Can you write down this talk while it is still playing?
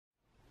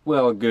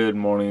Well, good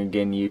morning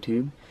again,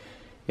 YouTube.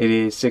 It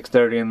is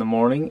 6:30 in the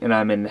morning, and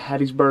I'm in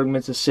Hattiesburg,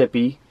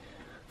 Mississippi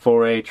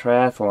for a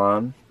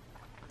triathlon.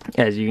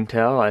 As you can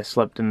tell, I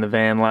slept in the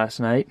van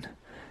last night.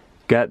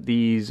 Got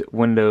these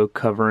window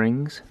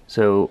coverings,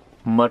 so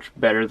much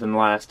better than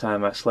last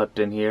time I slept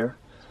in here.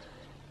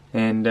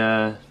 And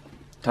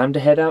time to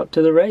head out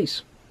to the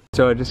race.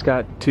 So I just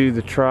got to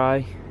the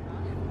tri,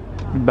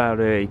 about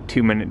a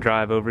 2-minute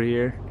drive over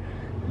here.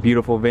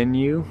 Beautiful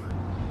venue.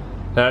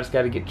 Now I just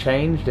got to get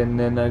changed and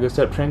then go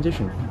set up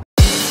transition.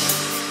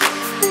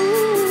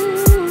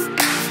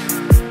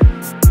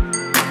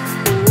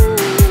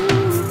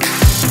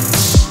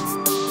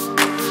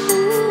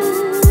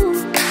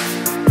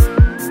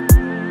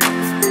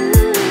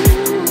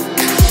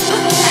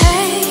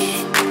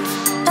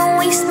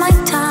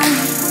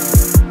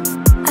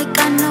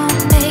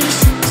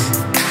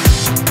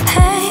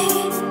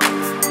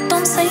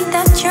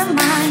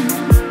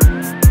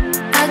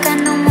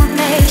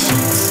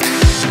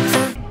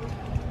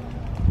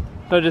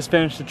 So I just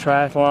finished the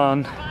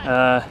triathlon.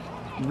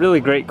 Really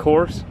great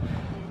course,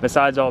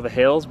 besides all the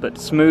hills, but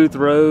smooth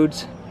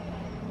roads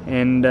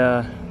and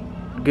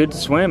good to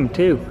swim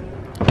too.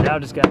 Now I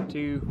just got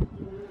to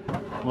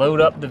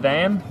load up the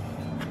van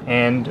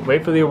and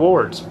wait for the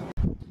awards.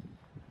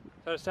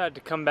 So I decided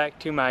to come back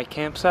to my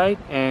campsite,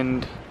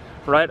 and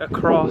right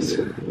across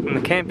from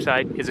the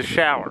campsite is a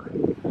shower.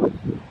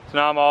 So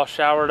now I'm all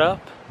showered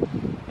up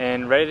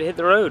and ready to hit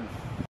the road.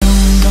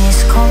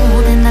 It's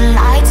cold and the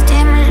lights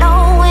dim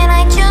low, and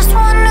I just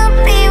wanna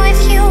be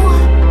with you.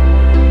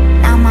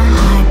 Now my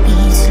heart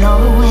beats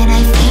low, and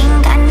I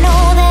think I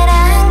know that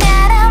I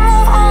gotta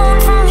move on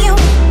from you.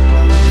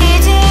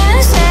 It's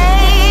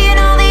insane,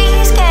 all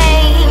these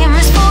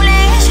games,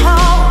 foolish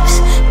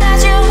hopes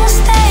that you'll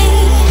stay.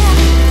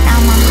 Now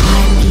my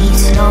heart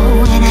beats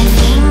low, and I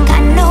think I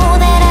know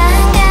that I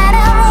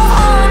gotta move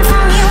on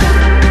from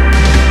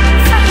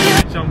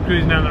you. So I'm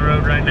cruising down the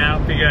road right now.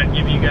 Figured I'd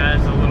give you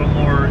guys a little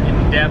more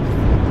in-depth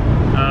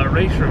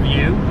race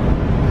review.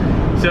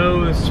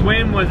 So the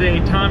swim was a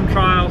time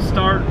trial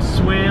start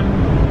swim.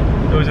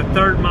 It was a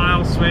 3rd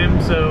mile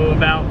swim, so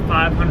about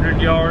 500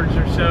 yards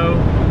or so.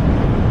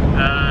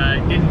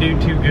 Didn't do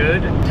too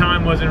good.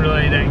 Time wasn't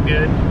really that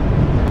good.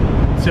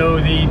 So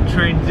the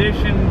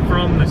transition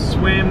from the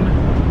swim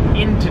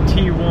into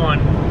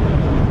T1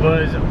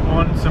 was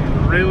on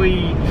some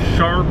really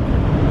sharp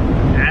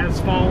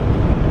asphalt,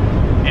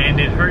 and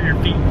it hurt your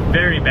feet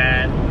very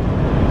bad.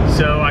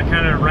 So I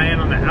kind of ran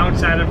on the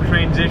outside of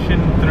transition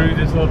through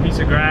this little piece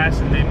of grass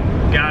and then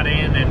got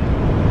in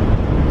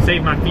and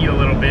saved my feet a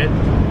little bit.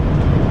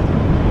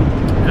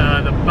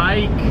 The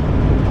bike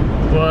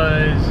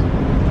was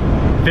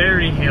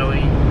very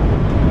hilly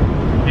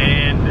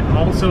and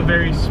also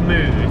very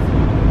smooth.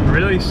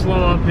 Really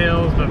slow up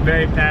hills, but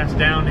very fast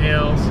down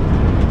hills.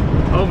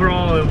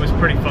 Overall, it was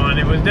pretty fun.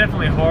 It was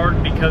definitely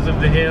hard because of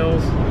the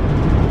hills,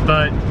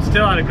 but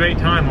still had a great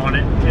time on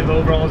it. It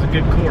overall is a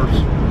good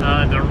course.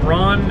 The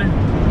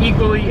run,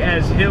 equally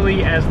as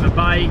hilly as the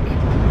bike,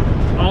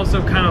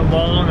 also kind of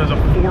long. It was a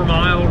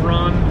 4-mile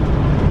run,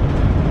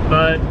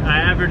 but I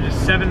averaged a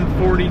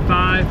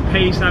 7:45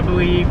 pace, I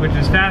believe, which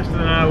is faster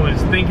than I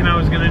was thinking I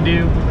was going to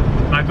do.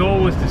 My goal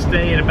was to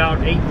stay at about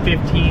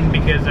 8:15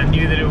 because I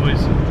knew that it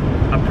was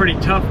a pretty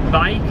tough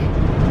bike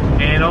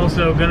and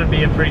also going to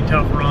be a pretty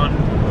tough run.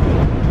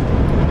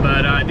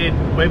 But I did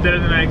way better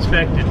than I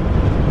expected.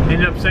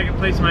 Ended up 2nd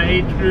place in my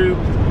age group,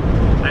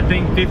 I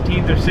think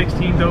 15th or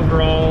 16th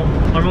overall.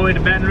 On my way to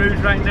Baton Rouge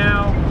right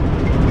now,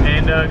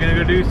 and gonna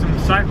go do some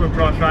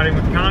cyclocross riding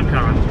with Kon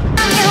Kon.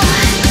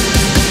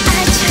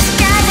 I just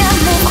gotta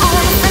move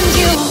on from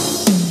you.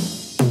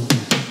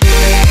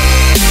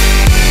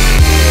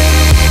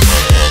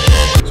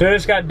 So I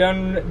just got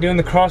done doing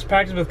the cross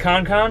practice with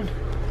Kon Kon.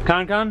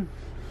 Kon Kon,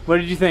 what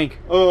did you think?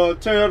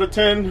 10 out of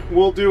 10.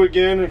 We'll do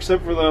again,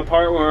 except for the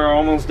part where I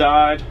almost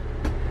died.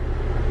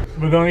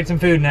 We're going to get some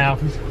food now.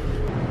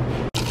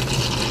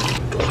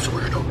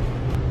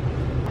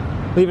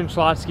 Leaving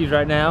Schlotsky's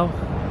right now.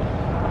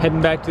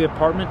 Heading back to the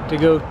apartment to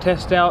go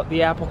test out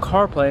the Apple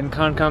CarPlay in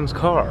Kon Kon's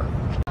car.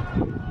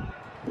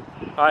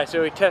 Alright,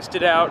 so we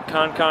tested out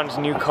Kon Kon's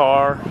new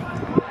car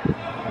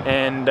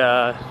and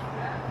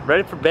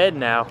ready for bed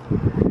now.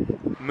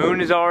 Moon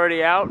is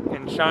already out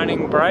and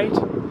shining bright.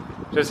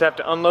 Just have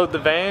to unload the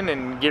van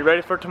and get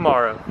ready for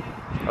tomorrow.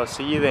 I'll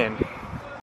see you then.